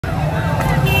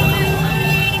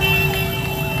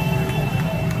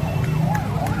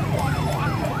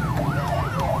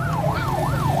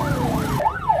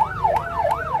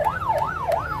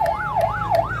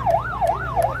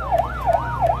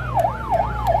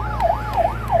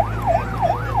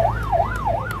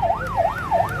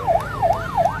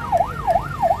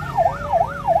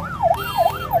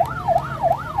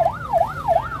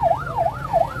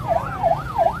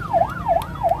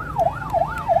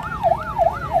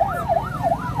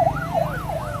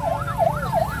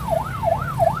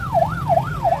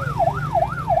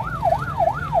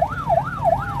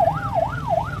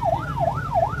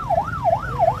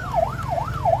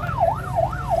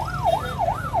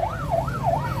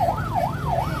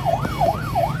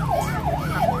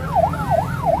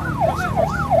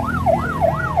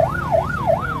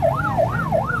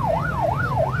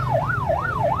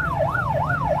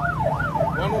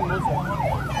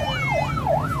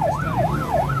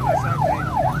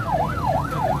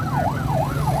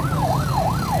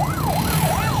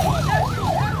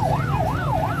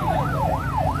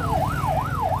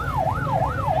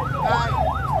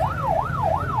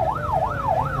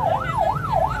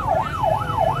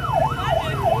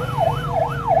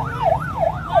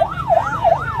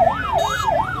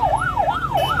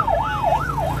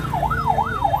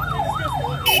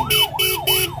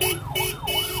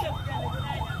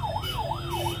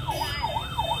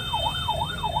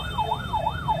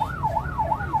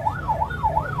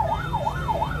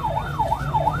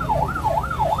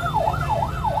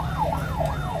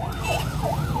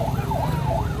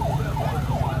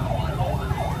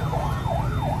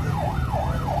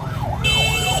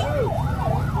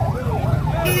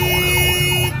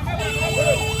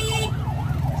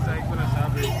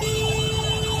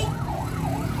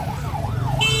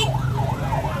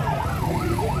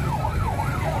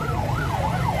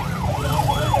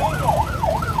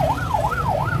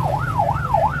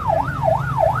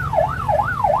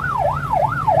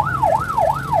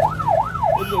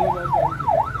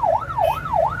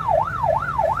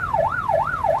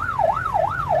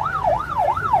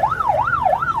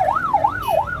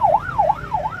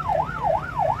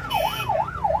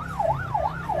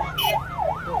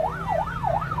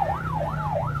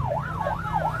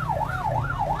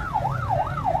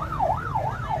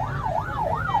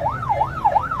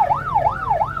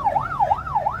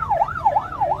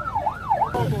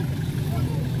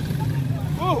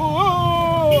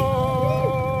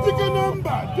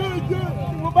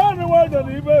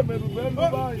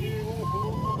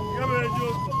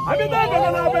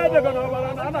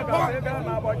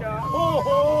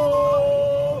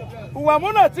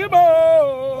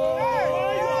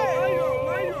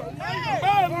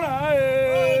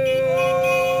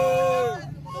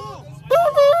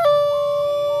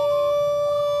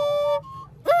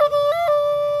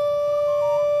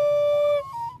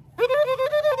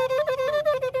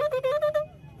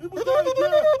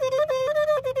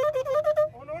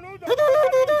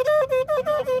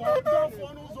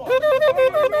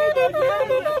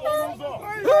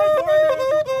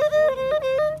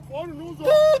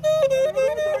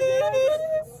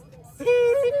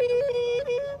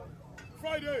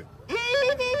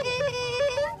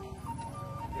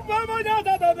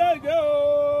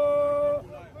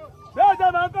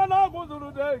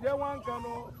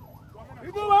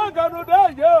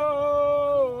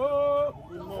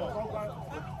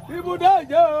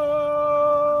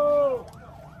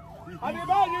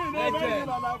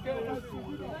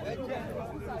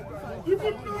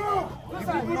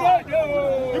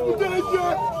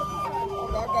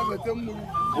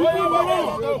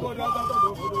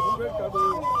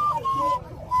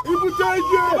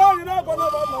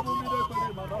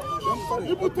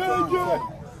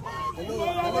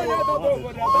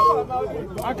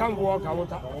I can't walk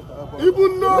out.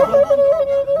 Even no.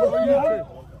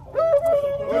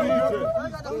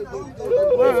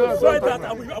 Try that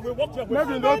and we walk to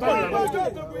maybe not.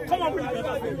 Come on,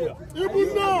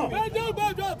 even now.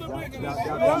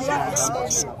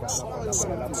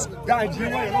 Guys,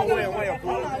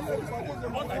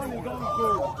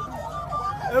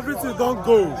 everything don't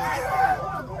go.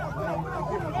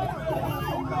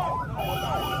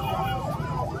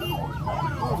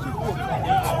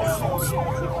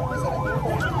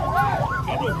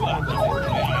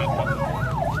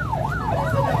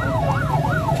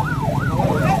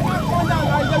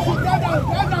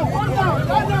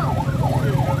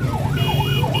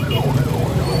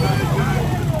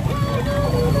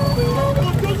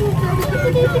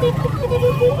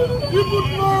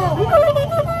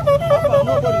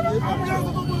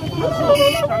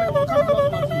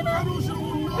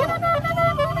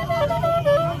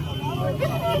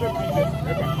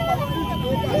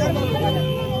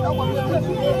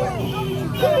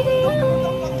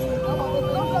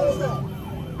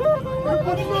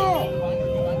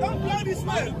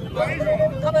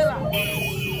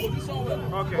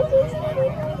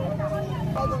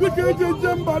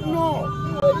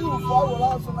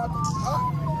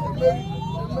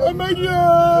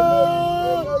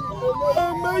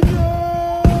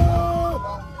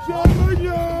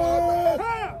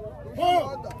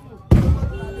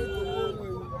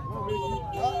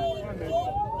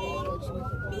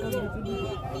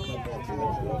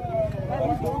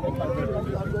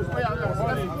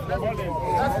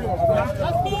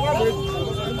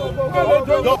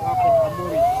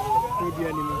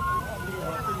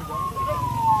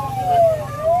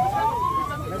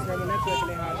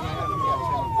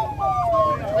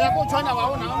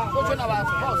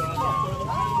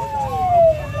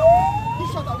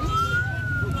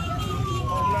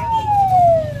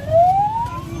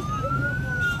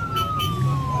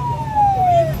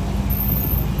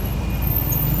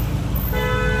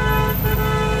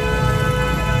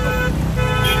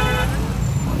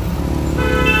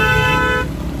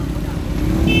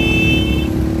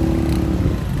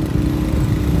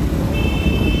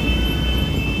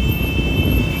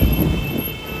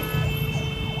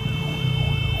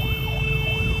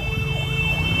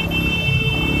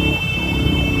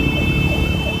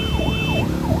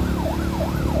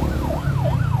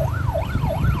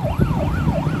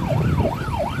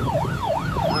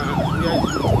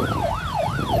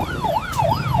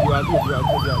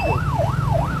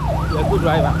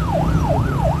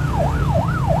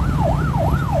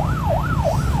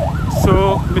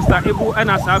 So, Mr. Ebu and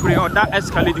Asabri or that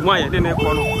escalated one, then they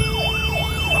call.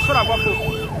 What's what about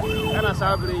and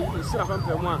Asabri is still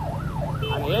from one.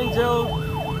 And the angel,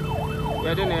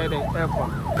 yeah, then the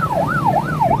airport.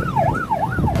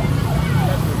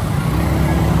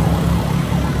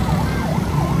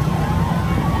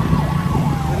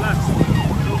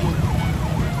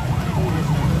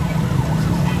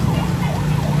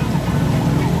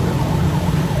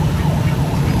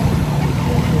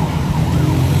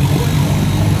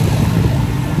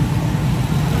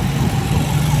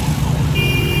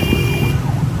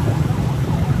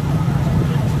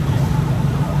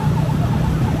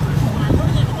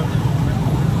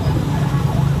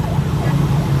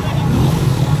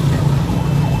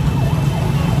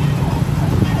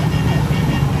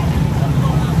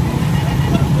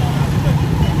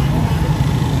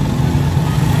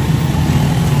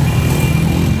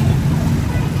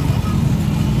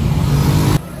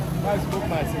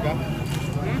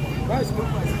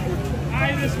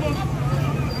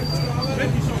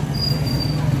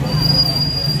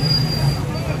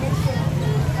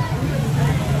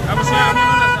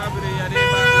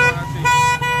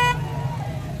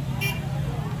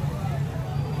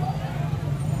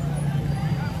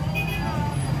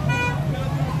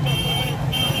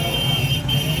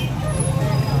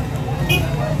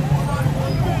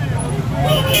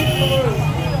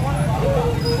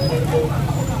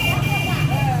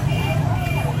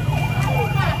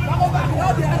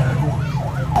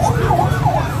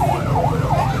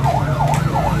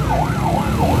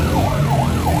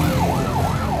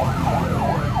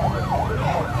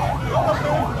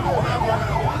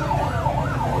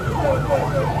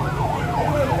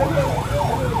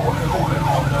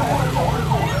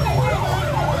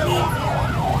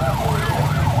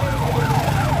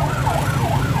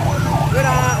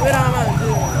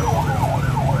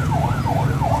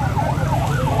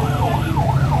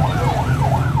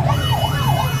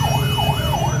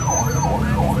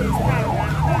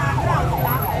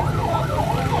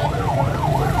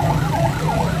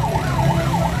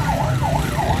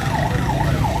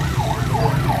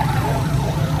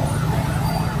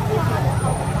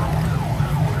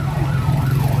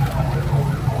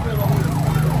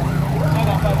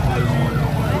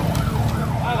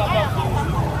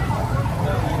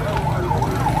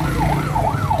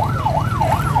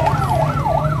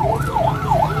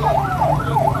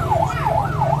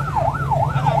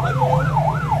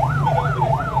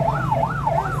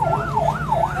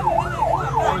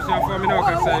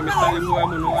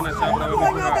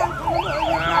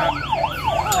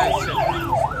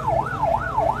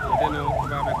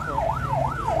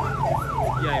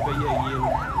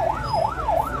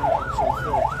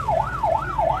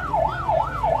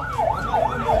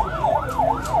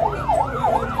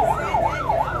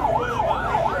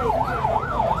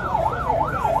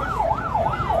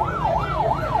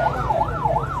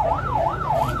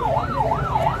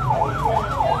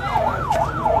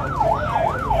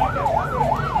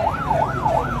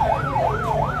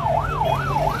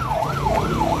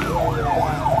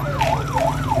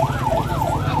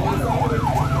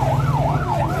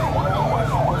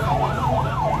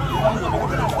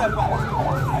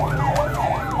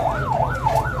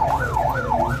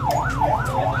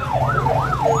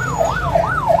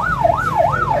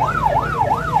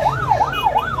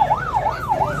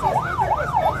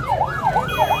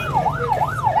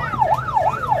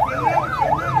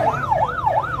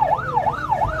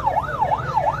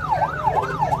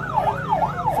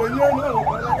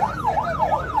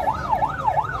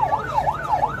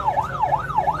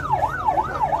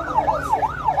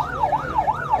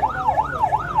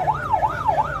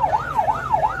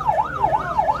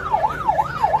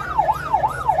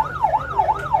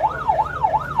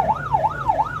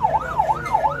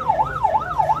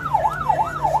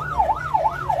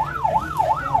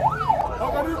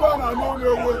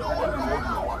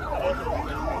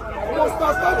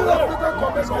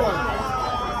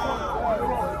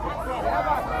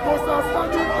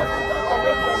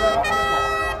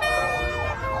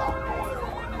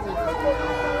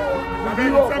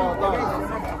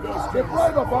 The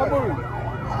pride of our boy.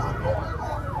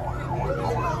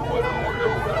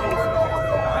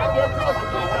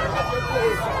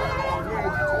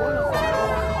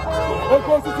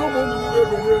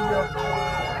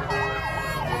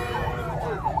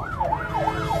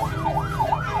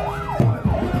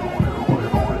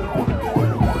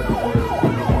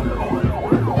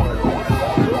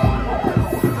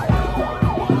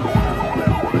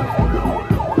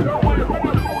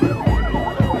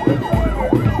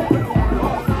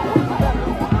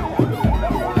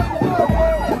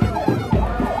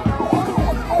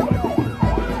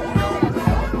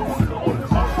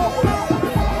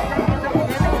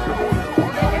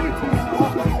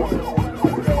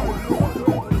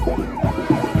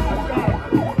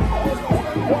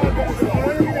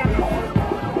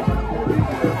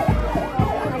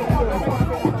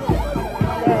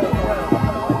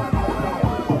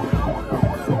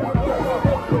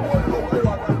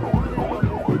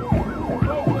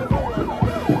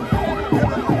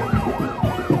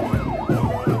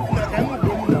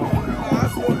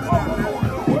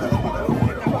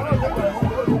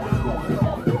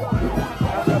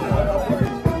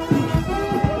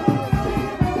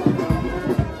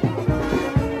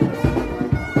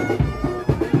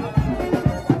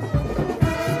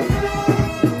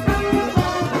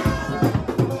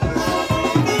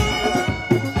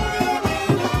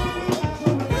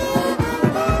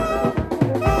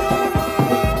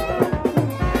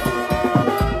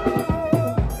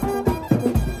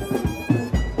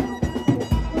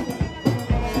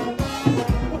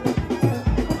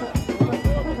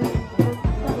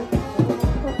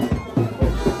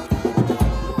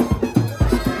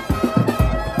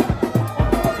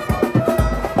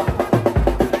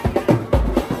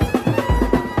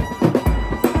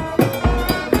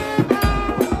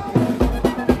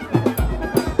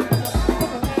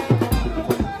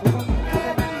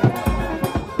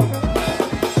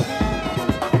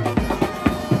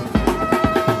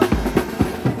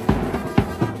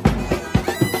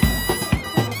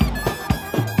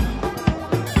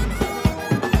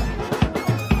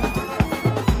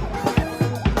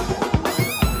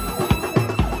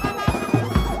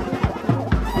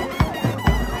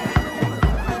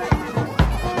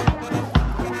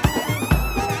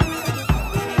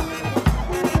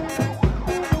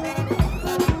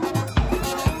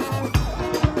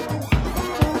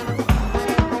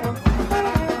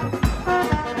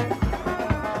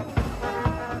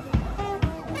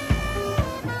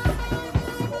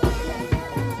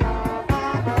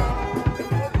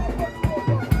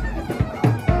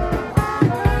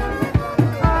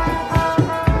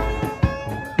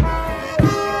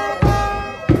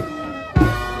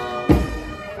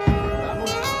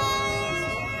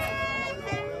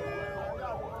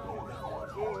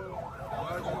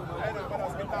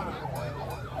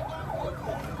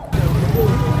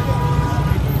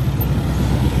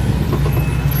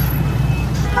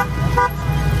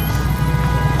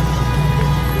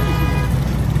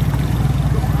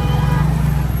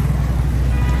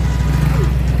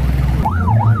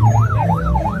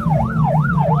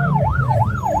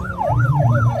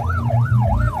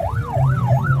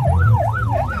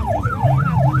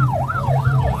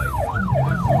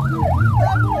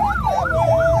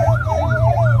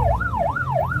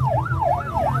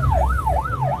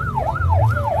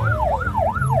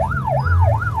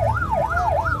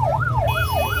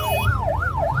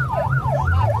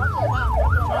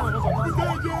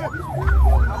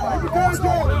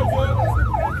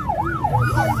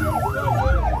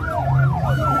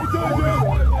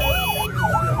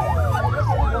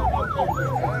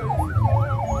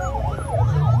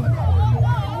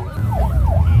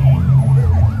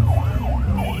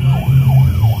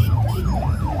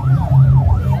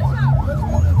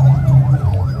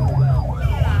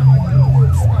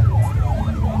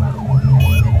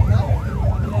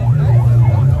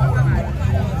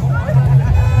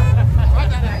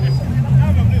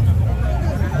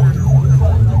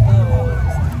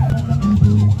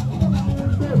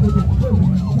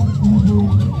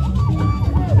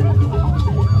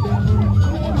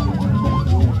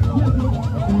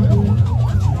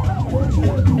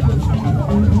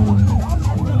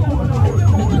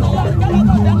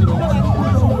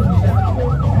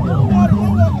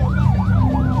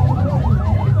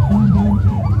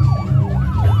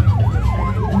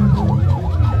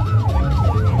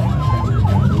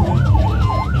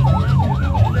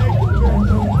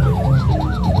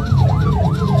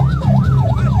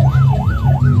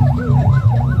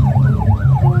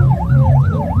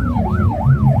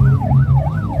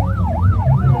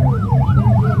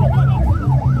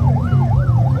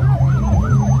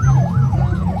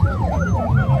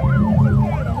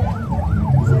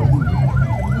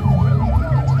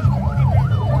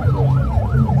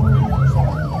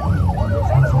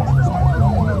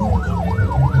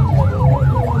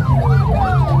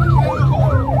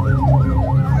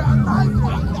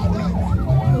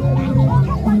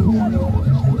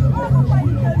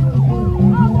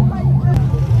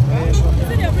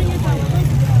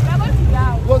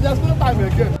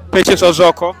 Patience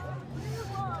Ozoko.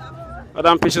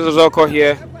 Madam Patience Ozoko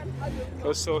here.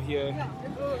 Also here.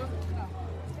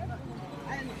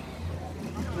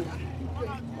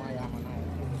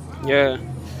 Yeah.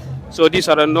 So these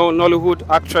are the Nollywood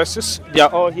actresses. They are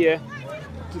all here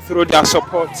to throw their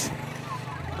support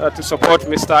to support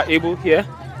Mr. Abel here.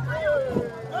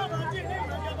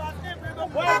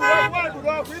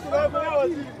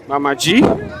 Mama G,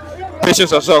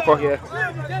 Patience Ozoko here.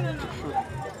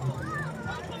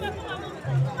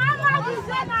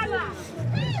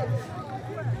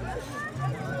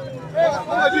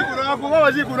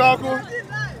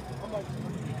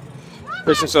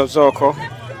 Patience Ozoko.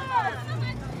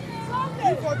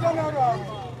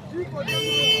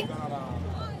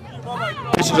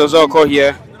 Patience Ozoko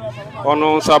here.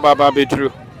 Ono Sababa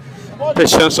Bedru.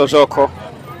 Patience Ozoko.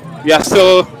 We are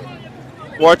still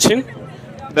watching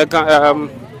the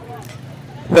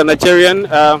Nigerian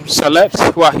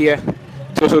celebs who are here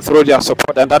to also throw their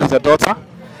support, and that is the daughter,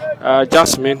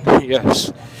 Jasmine.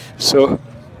 Yes. So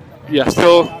we are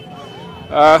still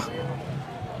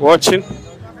watching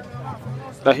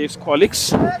his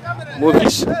colleagues'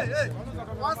 movies.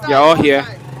 They are all here.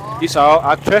 These are all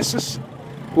actresses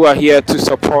who are here to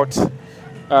support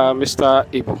Mr.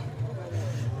 Ibu.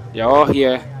 They are all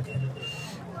here.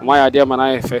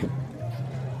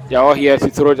 They are all here to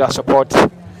throw their support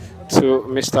to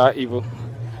Mr. Ibu.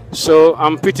 So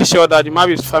I'm pretty sure that you might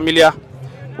be familiar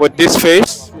with this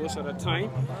face most of the time.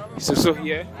 He's also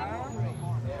here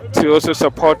to also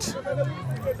support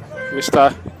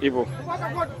Mr. Ibu.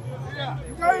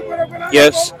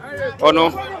 Yes.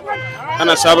 Ono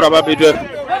ana sabra babido.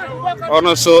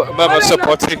 Ono so baba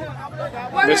supporting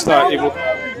Mr. Ibu.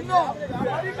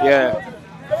 Yeah.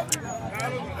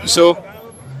 So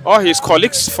all his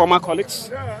colleagues, former colleagues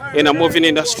in the moving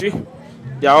industry,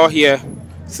 they are all here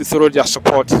to throw their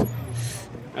support.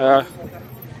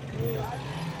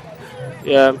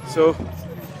 Yeah, so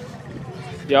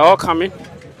they are all coming.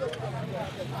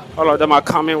 All of them are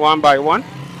coming one by one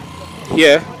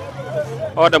here.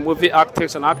 All the movie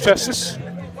actors and actresses,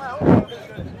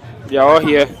 they are all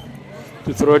here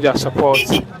to throw their support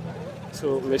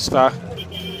to Mr.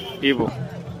 Ibu.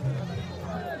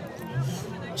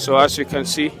 So as you can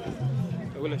see,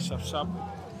 the village shop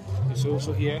is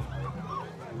also here.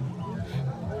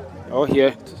 All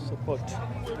here to support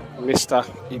Mr.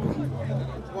 Ibu.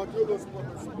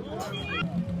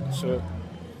 So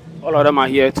all of them are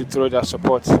here to throw their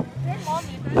support to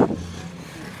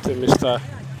Mr.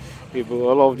 Ibu.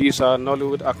 All of these are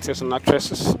Nollywood actors and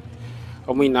actresses.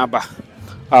 Ominaba.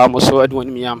 Also Edwin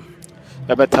Miam.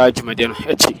 Yabata Jumadian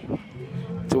Echi.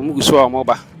 To Muguswa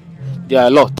Moba. There are a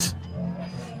lot.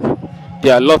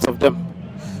 There are a lot of them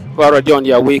who are already on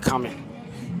their way coming.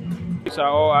 These are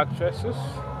all actresses.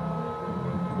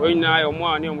 We now are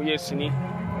more Yesini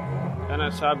and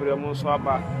a Sabri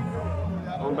Monswaba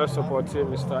on the supporting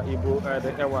Mr. Ibu at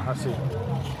the Ewa Hasi.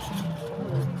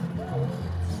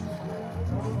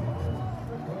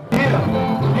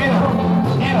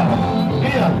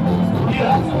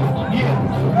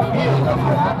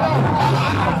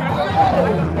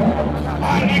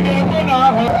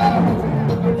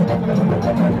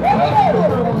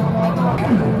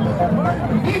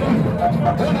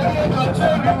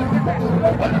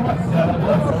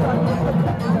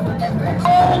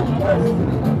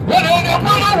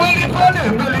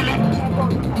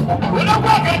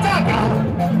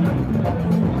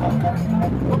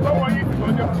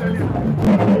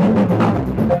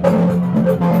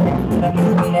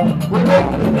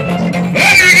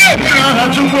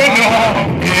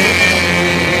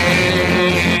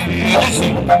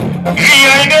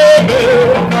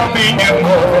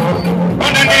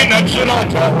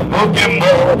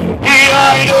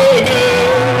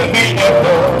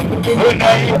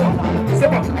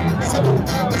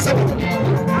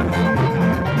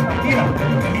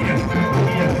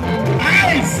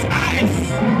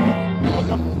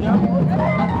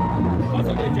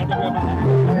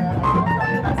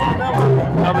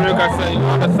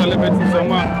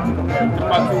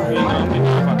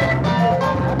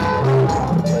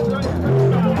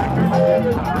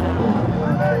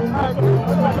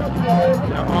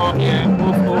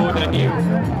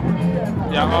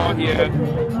 They are all here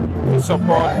to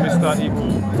support Mr. Ibu.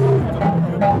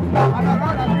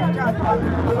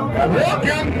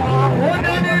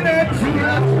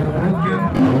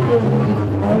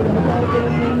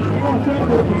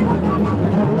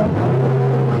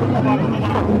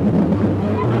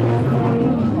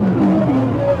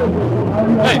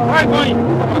 Hey, where are you going?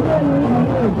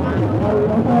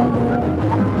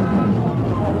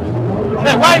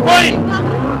 Hey, where are you going?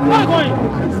 Where are you going?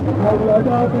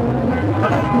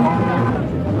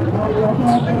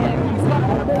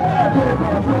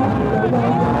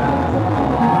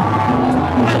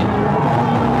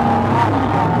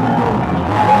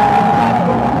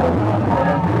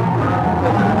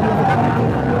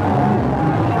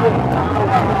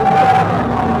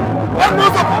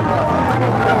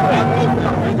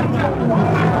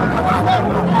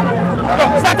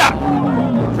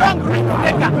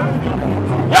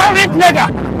 street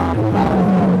nigga.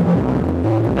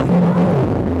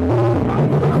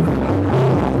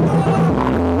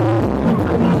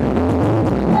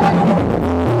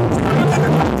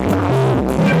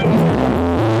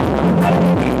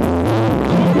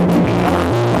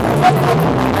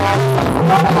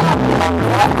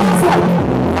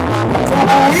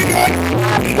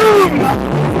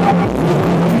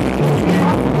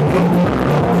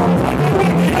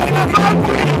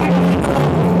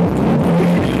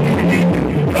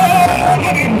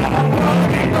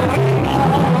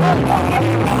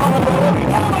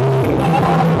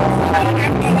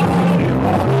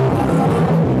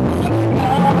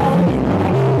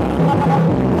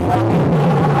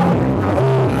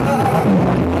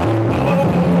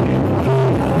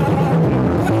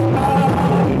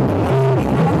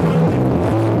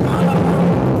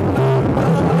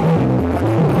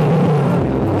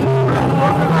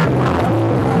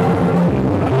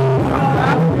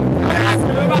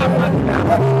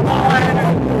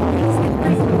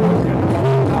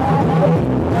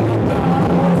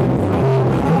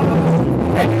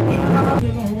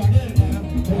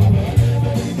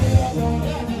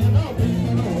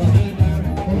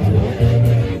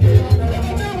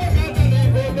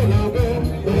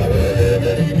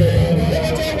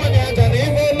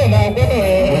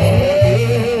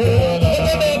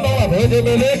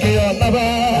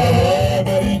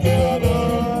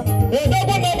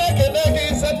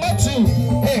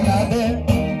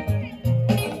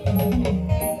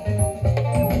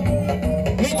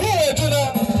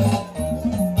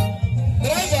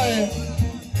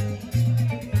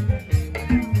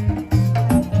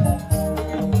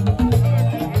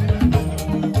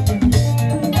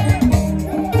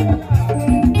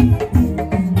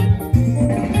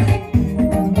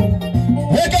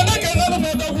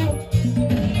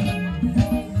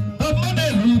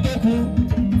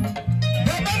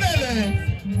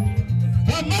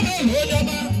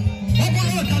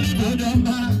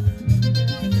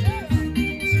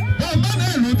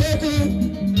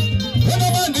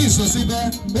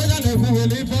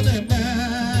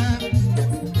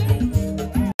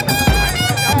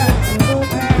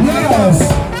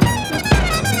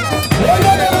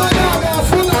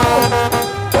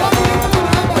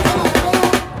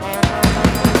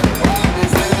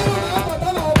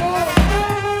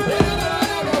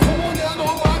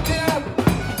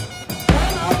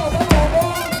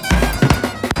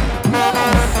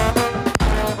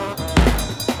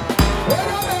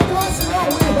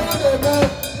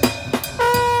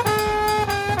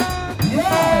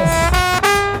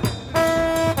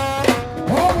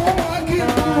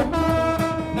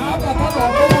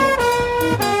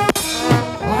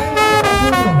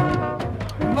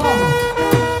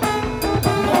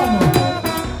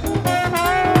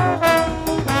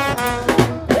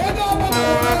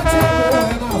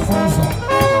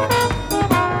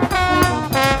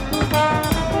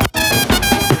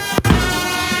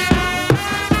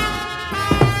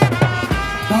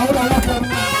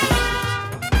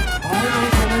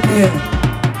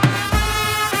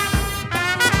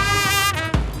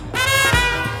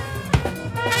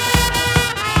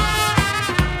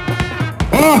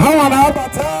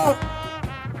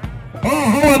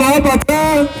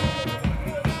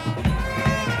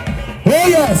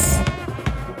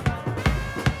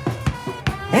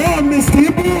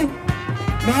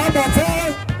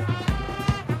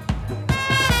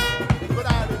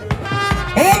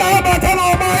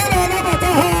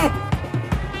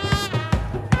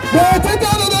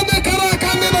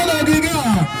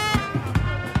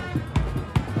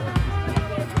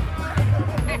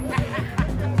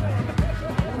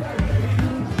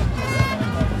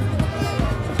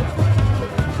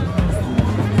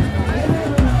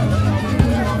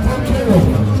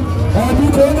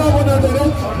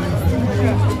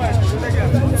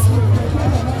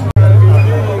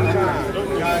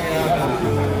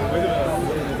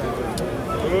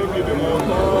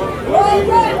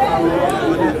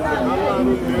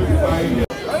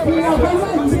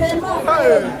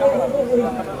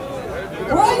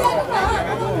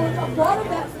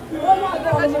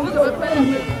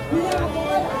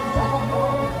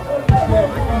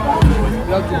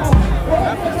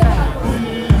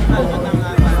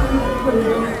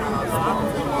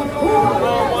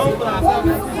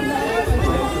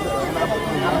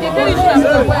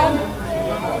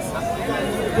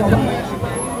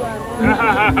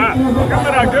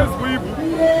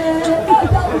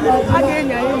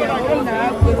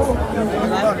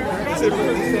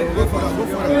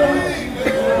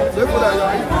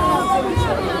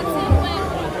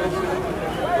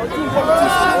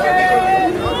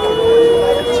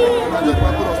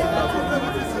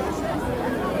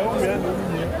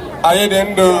 anyị dị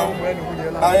ndụ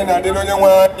anyị na-adịrị onye nwe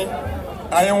anyị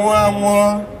anyị nwụọ anwụọ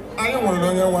anyị nwụrụ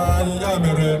onye nwe anyị ya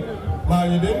mere ma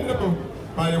anyị dị ndụ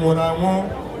ma anyị nwụrụ anwụ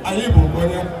anyị bụ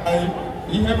onye nwe anyị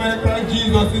ihe mere ka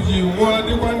Jizọs ji nwụọ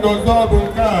dịkwa ndụ ọzọ bụ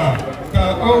nke a ka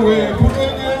o wee bụrụ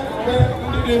onye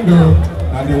ndị dị ndụ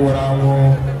na ndị nwụrụ anwụ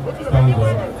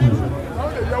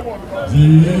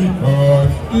Jizọs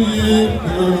dị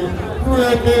ndụ ruo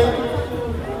ebe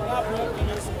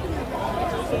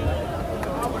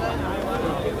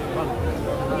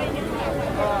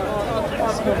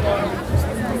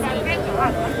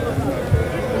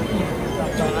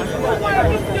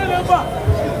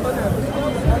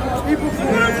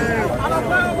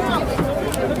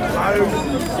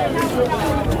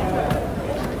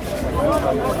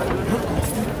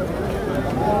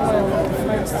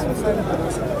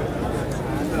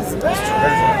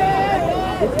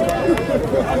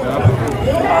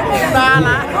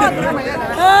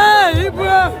Hey,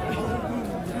 bro.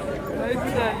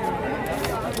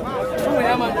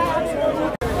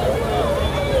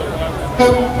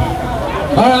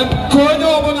 Onye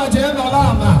ọbụla jee nọrọ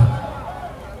ala.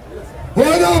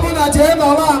 Onye ọbụla jee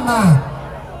nọrọ ala.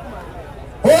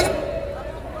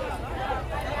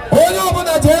 Onye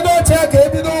ọbụla jee n'oche ka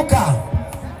ebido ụka.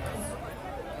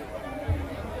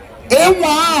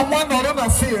 Ịnwa ama nọrọ na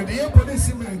field, ihe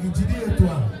polisi mere gị jide etu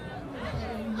a.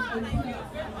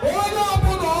 Onye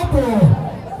ọbụla ọ bụ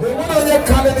enwere onye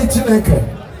karịrị Chineke.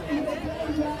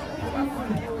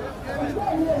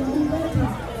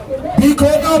 Biko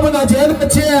onye ọbụla jee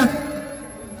n'oche ya.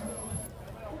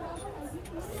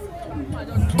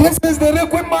 This is the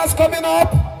liquid mass coming up.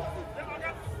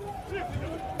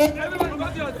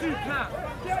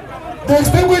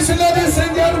 Distinguished ladies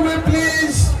and gentlemen,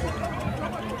 please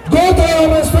go to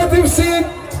your respective seat.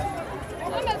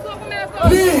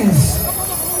 Please.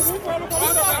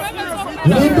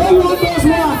 We don't want those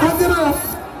who are hanging up,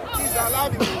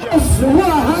 who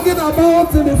are hanging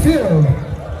about in the field.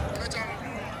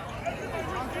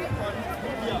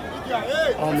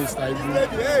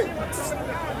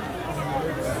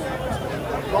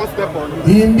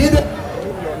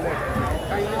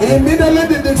 Immediately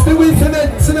the distinguished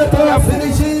senator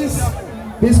finishes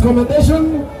his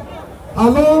commendation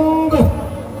along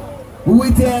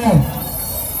with the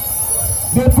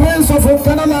Prince of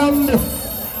Füneral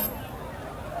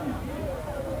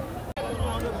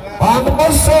and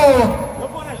also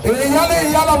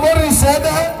Yala Mori said,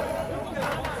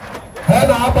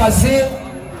 and Abasi,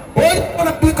 what